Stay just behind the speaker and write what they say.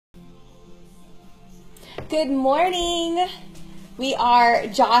Good morning. We are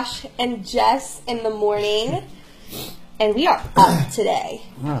Josh and Jess in the morning, and we are up today.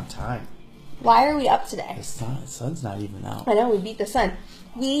 We're on time. Why are we up today? The sun's not even out. I know, we beat the sun.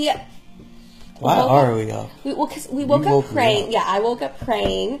 Why are we up? Because we woke up praying. Yeah, I woke up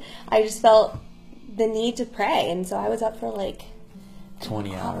praying. I just felt the need to pray, and so I was up for like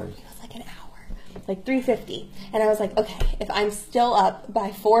 20 hours. It was like an hour, like 3:50, and I was like, okay, if I'm still up by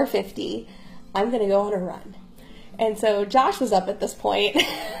 4:50, I'm gonna go on a run. And so Josh was up at this point, and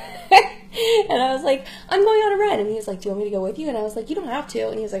I was like, I'm going on a run, and he was like, do you want me to go with you? And I was like, you don't have to,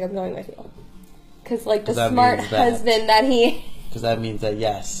 and he was like, I'm going with you, because like the smart husband that he. Because that means that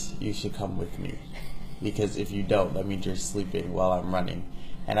yes, you should come with me, because if you don't, that means you're sleeping while I'm running,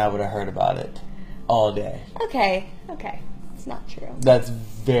 and I would have heard about it all day. Okay, it's not true. That's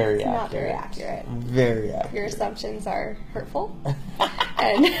very accurate. Not very accurate. Very accurate. Your assumptions are hurtful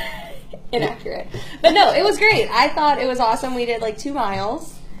and inaccurate. But no, it was great. I thought it was awesome. We did like 2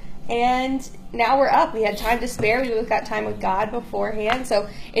 miles, and now we're up. We had time to spare. We both got time with God beforehand. So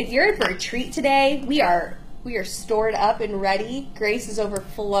if you're in for a treat today, we are stored up and ready. Grace is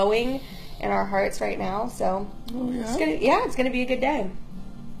overflowing in our hearts right now. So it's gonna be a good day.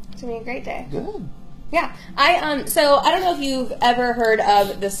 It's gonna be a great day. Good. Yeah. So I don't know if you've ever heard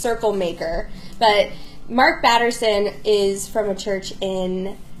of the Circle Maker, but Mark Batterson is from a church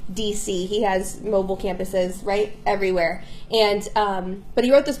in DC. He has mobile campuses right everywhere. And but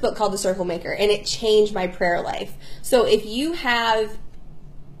he wrote this book called The Circle Maker, and it changed my prayer life. So if you have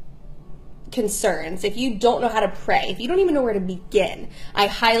concerns, if you don't know how to pray, if you don't even know where to begin, I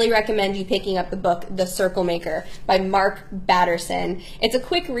highly recommend you picking up the book The Circle Maker by Mark Batterson. It's a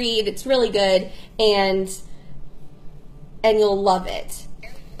quick read, it's really good, and you'll love it.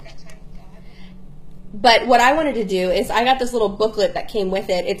 But what I wanted to do is I got this little booklet that came with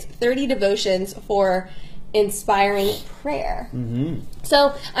it. It's 30 devotions for inspiring prayer. Mm-hmm.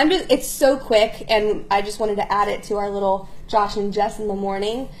 So it's so quick, and I just wanted to add it to our little Josh and Jess in the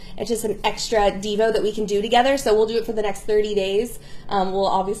morning. It's just an extra Devo that we can do together. So we'll do it for the next 30 days. We'll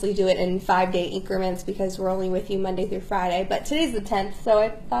obviously do it in 5-day increments because we're only with you Monday through Friday. But today's the 10th, so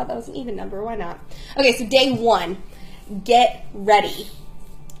I thought that was an even number. Why not? Okay, so day 1, get ready.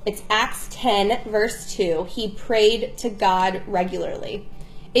 It's Acts 10, verse 2. He prayed to God regularly.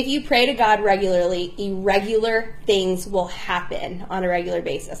 If you pray to God regularly, irregular things will happen on a regular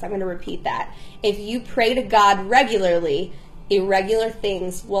basis. I'm going to repeat that. If you pray to God regularly, irregular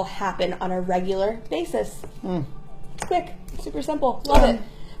things will happen on a regular basis. It's quick, super simple. Love it.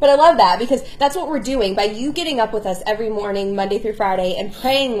 But I love that because that's what we're doing. By you getting up with us every morning, Monday through Friday, and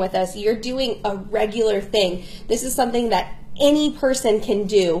praying with us, you're doing a regular thing. This is something that any person can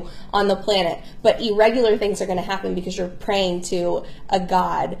do on the planet, but irregular things are going to happen because you're praying to a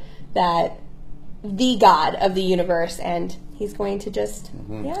God, the God of the universe, and he's going to just,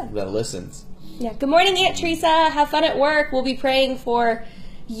 that listens. Yeah. Good morning, Aunt Teresa. Have fun at work. We'll be praying for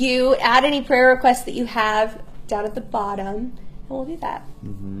you. Add any prayer requests that you have down at the bottom, and we'll do that.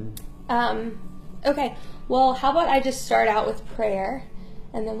 Okay. Well, how about I just start out with prayer,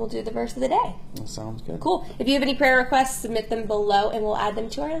 and then we'll do the verse of the day. That sounds good. Cool. If you have any prayer requests, submit them below, and we'll add them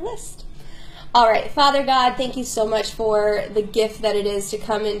to our list. All right. Father God, thank you so much for the gift that it is to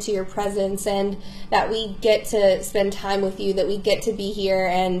come into your presence, and that we get to spend time with you, that we get to be here,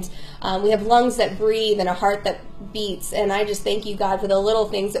 and we have lungs that breathe and a heart that beats. And I just thank you, God, for the little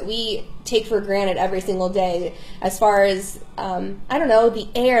things that we take for granted every single day, as far as, the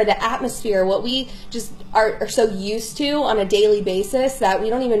air, the atmosphere, what we just are so used to on a daily basis that we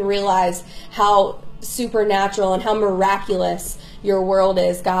don't even realize how supernatural and how miraculous your world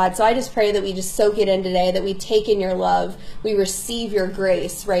is, God. So I just pray that we just soak it in today, that we take in your love, we receive your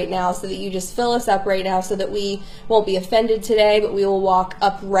grace right now, so that you just fill us up right now, so that we won't be offended today, but we will walk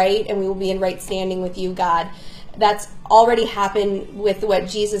upright and we will be in right standing with you, God. That's already happened with what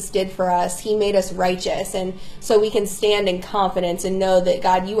Jesus did for us. He made us righteous, and so we can stand in confidence and know that,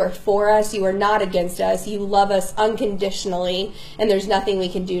 God, you are for us, you are not against us, you love us unconditionally, and there's nothing we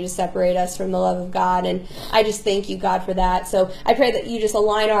can do to separate us from the love of God. And I just thank you, God, for that. So I pray that you just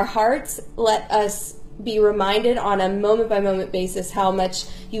align our hearts, let us be reminded on a moment-by-moment basis how much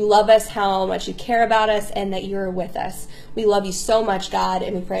you love us, how much you care about us, and that you're with us. We love you so much, God,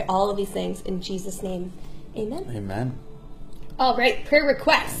 and we pray all of these things in Jesus' name. Amen. Amen. All right, prayer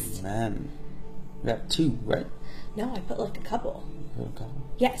requests. Amen. We got 2, right? No, I put like a couple. A couple?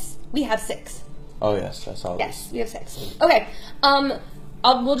 Yes, we have 6. Oh, yes, I saw this. Yes, we have 6. Okay,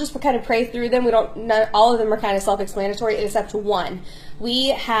 we'll just kind of pray through them. All of them are kind of self-explanatory except one. We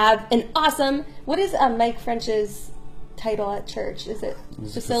have an awesome, what is Mike French's title at church? Is it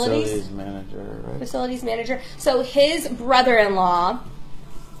He's facilities manager, right? Facilities manager. So his brother-in-law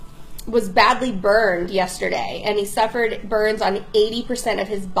was badly burned yesterday, and he suffered burns on 80% of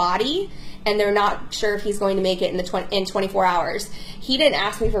his body, and they're not sure if he's going to make it in 24 hours. He didn't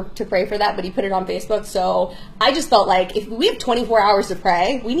ask me to pray for that, but he put it on Facebook. So I just felt like if we have 24 hours to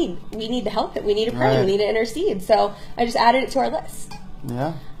pray, we need to help it. We need to pray. Right. We need to intercede. So I just added it to our list.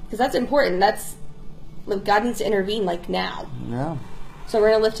 Yeah. Because that's important. That's God needs to intervene like now. Yeah. So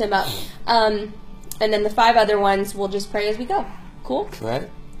we're gonna lift him up, and then the 5 other ones we'll just pray as we go. Cool. Right.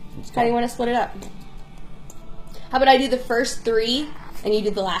 How do you want to split it up? How about I do the first 3 and you do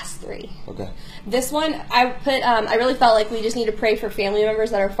the last 3? Okay. This one, I really felt like we just need to pray for family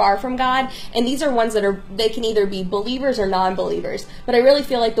members that are far from God. And these are ones that they can either be believers or non-believers. But I really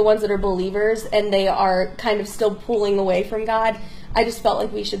feel like the ones that are believers and they are kind of still pulling away from God, I just felt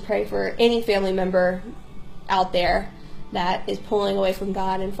like we should pray for any family member out there that is pulling away from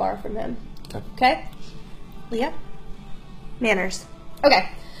God and far from Him. Okay? Leah? Manners. Okay.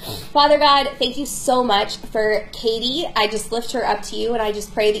 Father God, thank you so much for Katie. I just lift her up to you, and I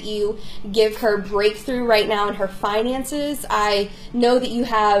just pray that you give her breakthrough right now in her finances. I know that you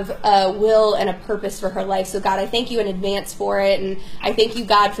have a will and a purpose for her life. So God, I thank you in advance for it. And I thank you,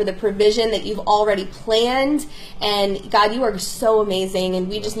 God, for the provision that you've already planned. And God, you are so amazing. And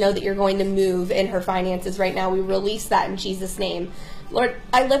we just know that you're going to move in her finances right now. We release that in Jesus' name. Lord,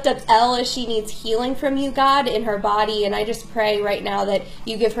 I lift up Elle as she needs healing from you, God, in her body, and I just pray right now that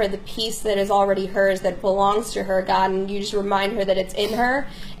you give her the peace that is already hers, that belongs to her, God, and you just remind her that it's in her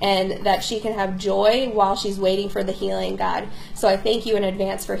and that she can have joy while she's waiting for the healing, God. So I thank you in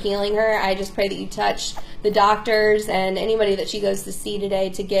advance for healing her. I just pray that you touch the doctors and anybody that she goes to see today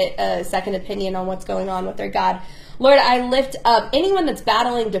to get a second opinion on what's going on with her, God. Lord, I lift up anyone that's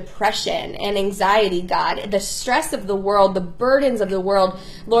battling depression and anxiety, God, the stress of the world, the burdens of the world.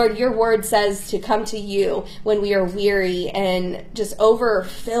 Lord, your word says to come to you when we are weary and just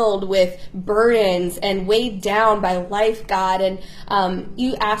overfilled with burdens and weighed down by life, God. And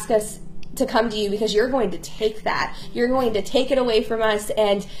you ask us to come to you because you're going to take that. You're going to take it away from us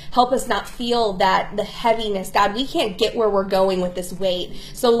and help us not feel that the heaviness. God, we can't get where we're going with this weight.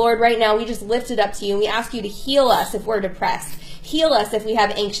 So Lord, right now we just lift it up to you and we ask you to heal us if we're depressed. Heal us if we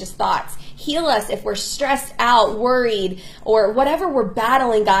have anxious thoughts. Heal us if we're stressed out, worried, or whatever we're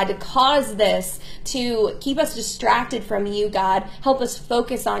battling, God, to cause this, to keep us distracted from you, God. Help us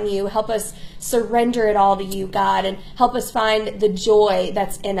focus on you. Help us surrender it all to you, God, and help us find the joy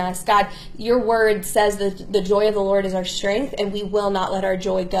that's in us. God, your word says that the joy of the Lord is our strength, and we will not let our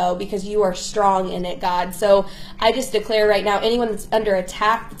joy go because you are strong in it, God. So I just declare right now, anyone that's under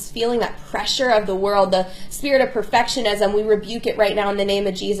attack, that's feeling that pressure of the world, the spirit of perfectionism, we rebuke it right now in the name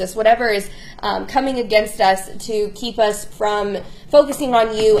of Jesus. Whatever is coming against us to keep us from focusing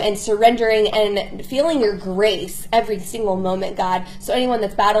on you and surrendering and feeling your grace every single moment, God. So anyone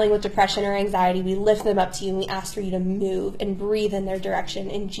that's battling with depression or anxiety, we lift them up to you and we ask for you to move and breathe in their direction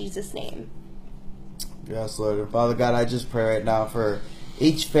in Jesus' name. Yes, Lord. And Father God, I just pray right now for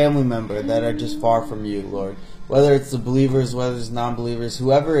each family member that are just far from you, Lord. Whether it's the believers, whether it's non-believers,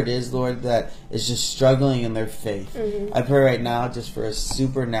 whoever it is, Lord, that is just struggling in their faith. I pray right now just for a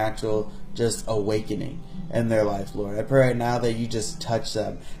supernatural just awakening in their life, Lord. I pray right now that you just touch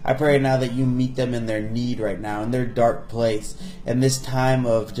them. I pray right now that you meet them in their need right now, in their dark place, in this time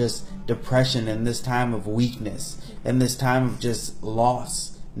of just depression, in this time of weakness, in this time of just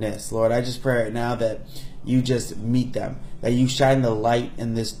lostness, Lord. I just pray right now that you just meet them, that you shine the light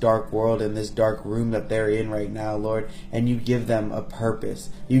in this dark world, in this dark room that they're in right now, Lord, and you give them a purpose,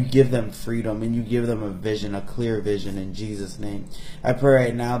 you give them freedom, and you give them a vision, a clear vision in Jesus' name. I pray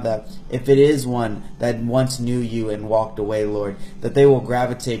right now that if it is one that once knew you and walked away, Lord, that they will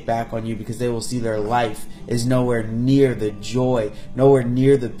gravitate back on you because they will see their life is nowhere near the joy, nowhere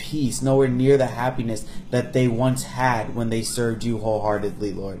near the peace, nowhere near the happiness that they once had when they served you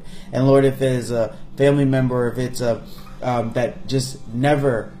wholeheartedly, Lord. And Lord, if it is a family member, if it's a that just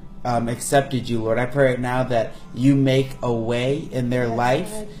never accepted you, Lord, I pray right now that you make a way in their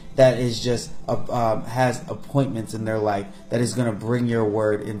life that is just has appointments in their life that is going to bring your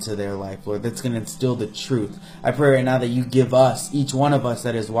word into their life, Lord, that's going to instill the truth. I pray right now that you give us, each one of us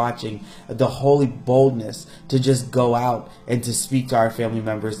that is watching, the holy boldness to just go out and to speak to our family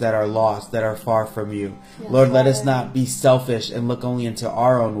members that are lost, that are far from you. Yes, Lord, let us not be selfish and look only into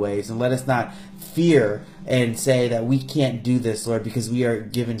our own ways, and let us not fear and say that we can't do this, Lord, because we are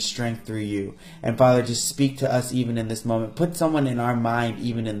given strength through you. And Father, just speak to us even in this moment. Put someone in our mind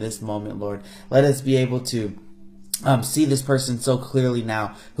even in this moment, Lord. Let us be able to see this person so clearly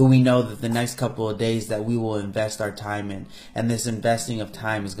now, who we know that the next couple of days that we will invest our time in, and this investing of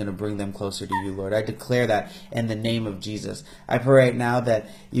time is going to bring them closer to you, Lord. I declare that in the name of Jesus. I pray right now that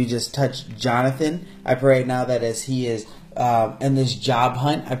you just touch Jonathan. I pray right now that as he is in this job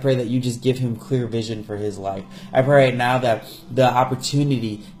hunt, I pray that you just give him clear vision for his life. I pray right now that the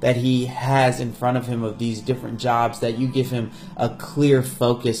opportunity that he has in front of him of these different jobs, that you give him a clear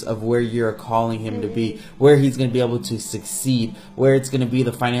focus of where you're calling him to be, where he's going to be able to succeed, where it's going to be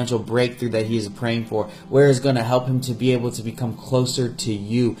the financial breakthrough that he is praying for, where it's going to help him to be able to become closer to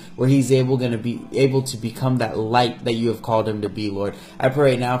you, where he's able to become that light that you have called him to be, Lord. I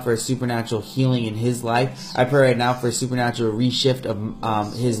pray right now for a supernatural healing in his life. I pray right now for a supernatural reshift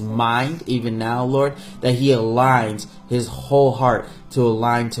of his mind, even now, Lord, that he aligns his whole heart to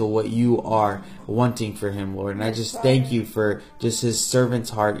align to what you are wanting for him, Lord. And I just thank you for just his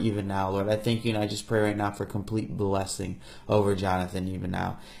servant's heart even now, Lord. I thank you, and I just pray right now for complete blessing over Jonathan even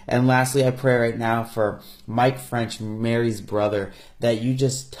now. And lastly, I pray right now for Mike French, Mary's brother, that you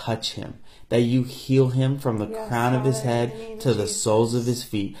just touch him, that you heal him from the crown of his head to the soles of his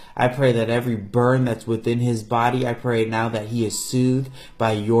feet. I pray that every burn that's within his body, I pray now that he is soothed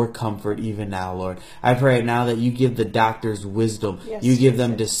by your comfort even now, Lord. I pray now that you give the doctors wisdom. You give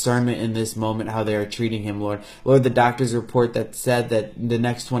them discernment in this moment, how they are treating him, Lord. Lord, the doctor's report that said that in the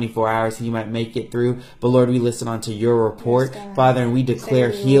next 24 hours he might make it through. But Lord, we listen onto your report, Father, and we declare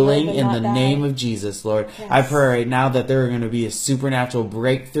healing in the name of Jesus, Lord. I pray right now that there are going to be a supernatural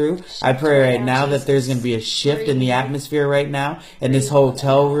breakthrough. I pray right now that there's going to be a shift in the atmosphere right now in this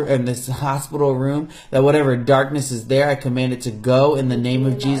hotel room, in this hospital room, that whatever darkness is there, I command it to go in the name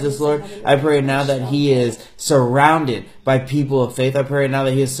of Jesus, Lord. I pray now that he is surrounded by people of faith. I pray now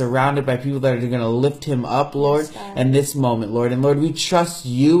that he is surrounded by people that are going to lift him up, Lord, in this moment, Lord. And Lord, we trust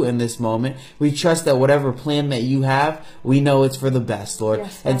you in this moment. We trust that whatever plan that you have, we know it's for the best, Lord.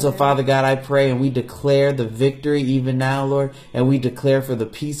 And so, Father God, I pray and we declare the victory even now, Lord, and we declare for the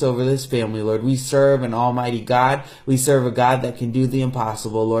peace over this family, Lord. We serve an almighty God. We serve a God that can do the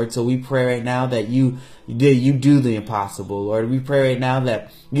impossible, Lord. So we pray right now that you do the impossible, Lord. We pray right now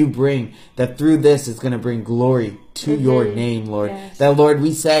that you bring, that through this it's going to bring glory to your name, Lord. That, Lord,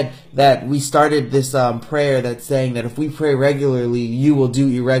 we said that we started this prayer that's saying that if we pray regularly, you will do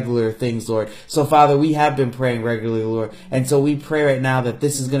irregular things, Lord. So, Father, we have been praying regularly, Lord. And so we pray right now that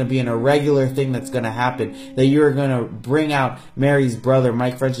this is going to be an irregular thing that's going to happen, that you're going to bring out Mary's brother,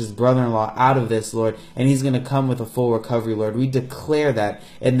 Mike French's brother-in-law, out of this, Lord, and he's going to come with a full recovery, Lord. We declare that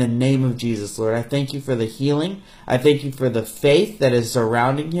in the name of Jesus, Lord. I thank you for the healing. I thank you for the faith that is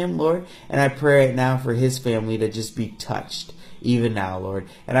surrounding him, Lord. And I pray right now for his family to just be touched even now, Lord.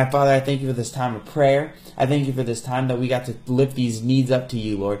 And Father, I thank you for this time of prayer. I thank you for this time that we got to lift these needs up to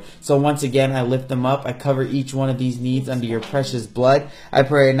you, Lord. So once again, I lift them up. I cover each one of these needs under your precious blood. I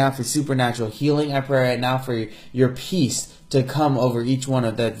pray right now for supernatural healing. I pray right now for your peace to come over each one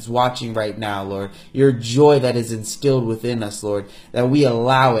of that's watching right now, Lord. Your joy that is instilled within us, Lord, that we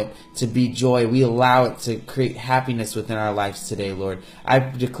allow it to be joy. We allow it to create happiness within our lives today, Lord. I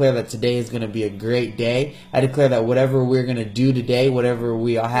declare that today is going to be a great day. I declare that whatever we're going to do today, whatever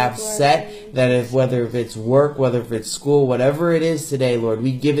we have set, that whether if it's work, whether if it's school, whatever it is today, Lord,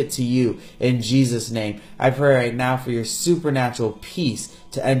 we give it to you in Jesus' name. I pray right now for your supernatural peace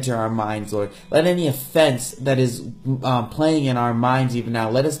to enter our minds, Lord. Let any offense that is playing in our minds even now,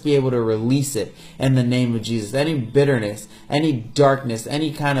 let us be able to release it in the name of Jesus. Any bitterness, any darkness,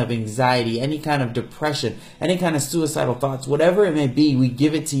 any kind of anxiety, any kind of depression, any kind of suicidal thoughts, whatever it may be, we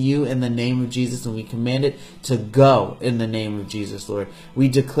give it to you in the name of Jesus, and we command it to go in the name of Jesus, Lord. We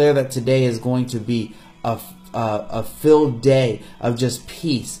declare that today is going to be a filled day of just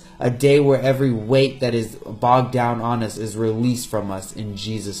peace, a day where every weight that is bogged down on us is released from us in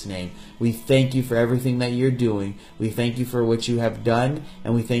Jesus' name. We thank you for everything that you're doing. We thank you for what you have done,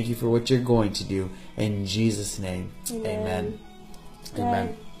 and we thank you for what you're going to do. In Jesus' name, amen.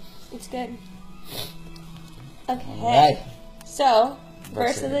 Amen. It's good. Okay. So,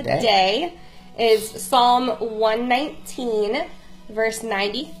 verse of the day is Psalm 119, verse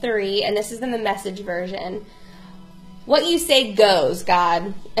 93, and this is in the Message version. What you say goes,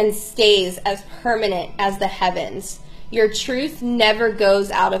 God, and stays as permanent as the heavens. Your truth never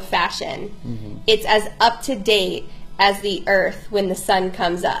goes out of fashion. It's as up to date as the earth when the sun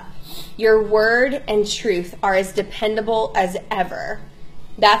comes up. Your word and truth are as dependable as ever.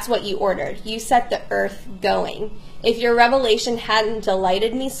 That's what you ordered. You set the earth going. If your revelation hadn't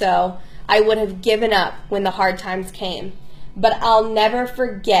delighted me so, I would have given up when the hard times came. But I'll never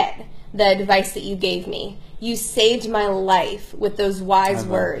forget the advice that you gave me. You saved my life with those wise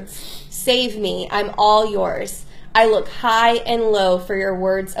words. Save me, I'm all yours. I look high and low for your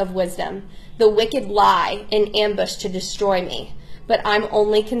words of wisdom. The wicked lie in ambush to destroy me, but I'm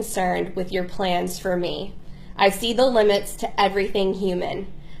only concerned with your plans for me. I see the limits to everything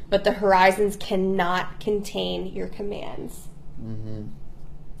human, but the horizons cannot contain your commands. Mm-hmm.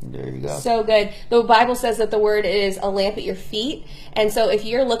 There you go. So good. The Bible says that the word is a lamp at your feet. And so if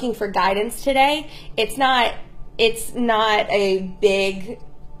you're looking for guidance today, it's not a big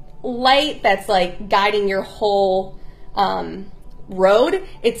light that's like guiding your whole road.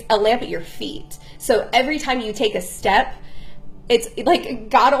 It's a lamp at your feet. So every time you take a step, it's like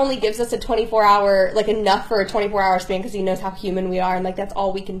God only gives us a 24-hour, like enough for a 24-hour span because he knows how human we are, and like that's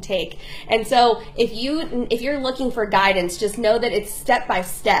all we can take. And so if you're looking for guidance, just know that it's step by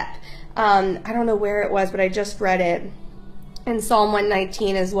step. I don't know where it was, but I just read it in Psalm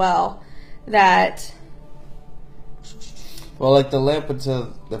 119 as well. Well, like the lamp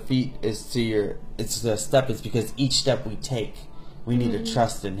unto the feet is it's the step. It's because each step we take, we need to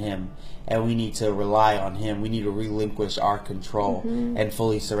trust in him. And we need to rely on him. We need to relinquish our control and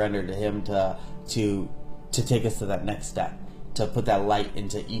fully surrender to him to take us to that next step, to put that light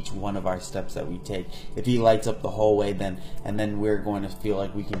into each one of our steps that we take. If he lights up the whole way, then we're going to feel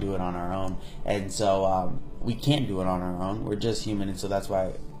like we can do it on our own. And so we can't do it on our own. We're just human, and so that's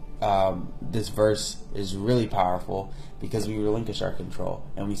why this verse is really powerful, because we relinquish our control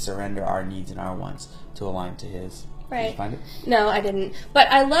and we surrender our needs and our wants to align to his. Right. Did you find it? No, I didn't. But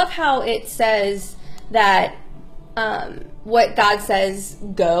I love how it says that what God says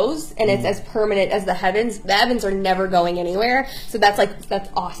goes, and it's as permanent as the heavens. The heavens are never going anywhere. So that's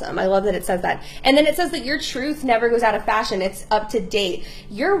awesome. I love that it says that. And then it says that your truth never goes out of fashion. It's up to date.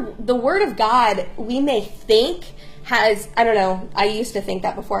 The word of God, we may think has, I don't know, I used to think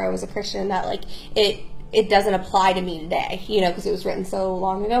that before I was a Christian, that like it doesn't apply to me today, because it was written so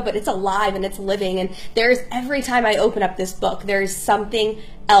long ago, but it's alive and it's living. And every time I open up this book, there's something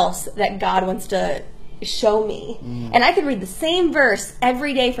else that God wants to show me. And I could read the same verse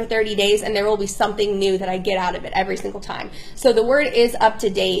every day for 30 days, and there will be something new that I get out of it every single time. So the word is up to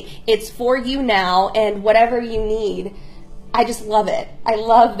date. It's for you now, and whatever you need, I just love it. I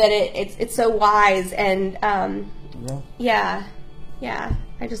love that it's so wise, and yeah.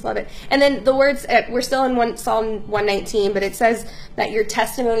 I just love it. And then the words, we're still in Psalm 119, but it says that your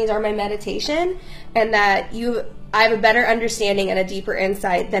testimonies are my meditation, and that I have a better understanding and a deeper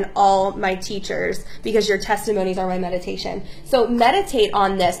insight than all my teachers, because your testimonies are my meditation. So meditate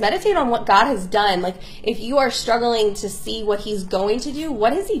on this. Meditate on what God has done. Like, if you are struggling to see what he's going to do,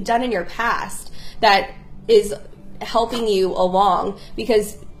 what has he done in your past that is helping you along?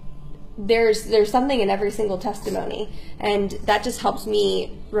 Because there's something in every single testimony, and that just helps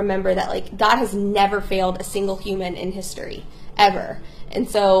me remember that like God has never failed a single human in history ever. And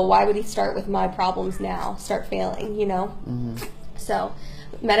so why would he start with my problems now, start failing, So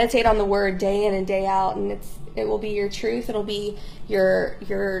meditate on the word day in and day out, and it will be your truth. It'll be your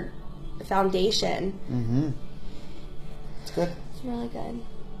foundation. It's good. It's really good.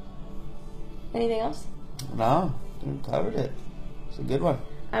 Anything else? No, we covered it. It's a good one.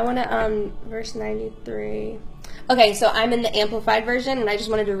 I want to, verse 93. Okay, so I'm in the Amplified version, and I just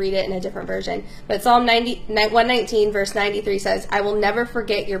wanted to read it in a different version. But Psalm 119, verse 93 says, I will never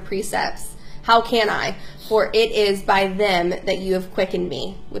forget your precepts. How can I? For it is by them that you have quickened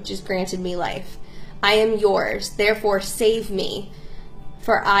me, which has granted me life. I am yours, therefore save me.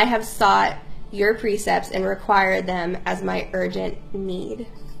 For I have sought your precepts and required them as my urgent need.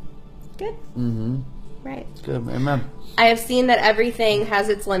 Good? Right. It's good. Amen. I have seen that everything has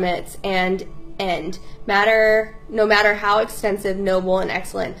its limits and end, no matter how extensive, noble, and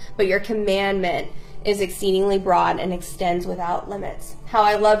excellent, but your commandment is exceedingly broad and extends without limits. How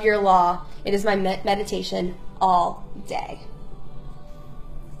I love your law. It is my meditation all day.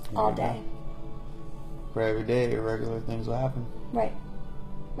 All day. For every day, irregular things will happen. Right.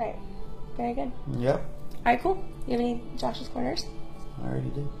 Very good. Yep. All right, cool. You have any Josh's Corners? I already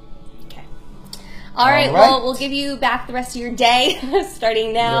did. All right, well, we'll give you back the rest of your day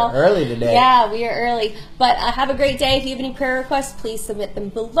starting now. We're early today. Yeah, we are early. But have a great day. If you have any prayer requests, please submit them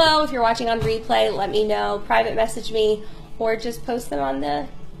below. If you're watching on replay, let me know. Private message me, or just post them on the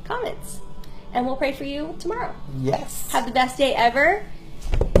comments. And we'll pray for you tomorrow. Yes. Have the best day ever.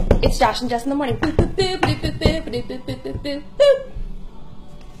 It's Josh and Jess in the morning. Boop, boop, boop, boop, boop, boop, boop, boop, boop, boop, boop.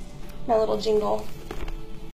 My little jingle.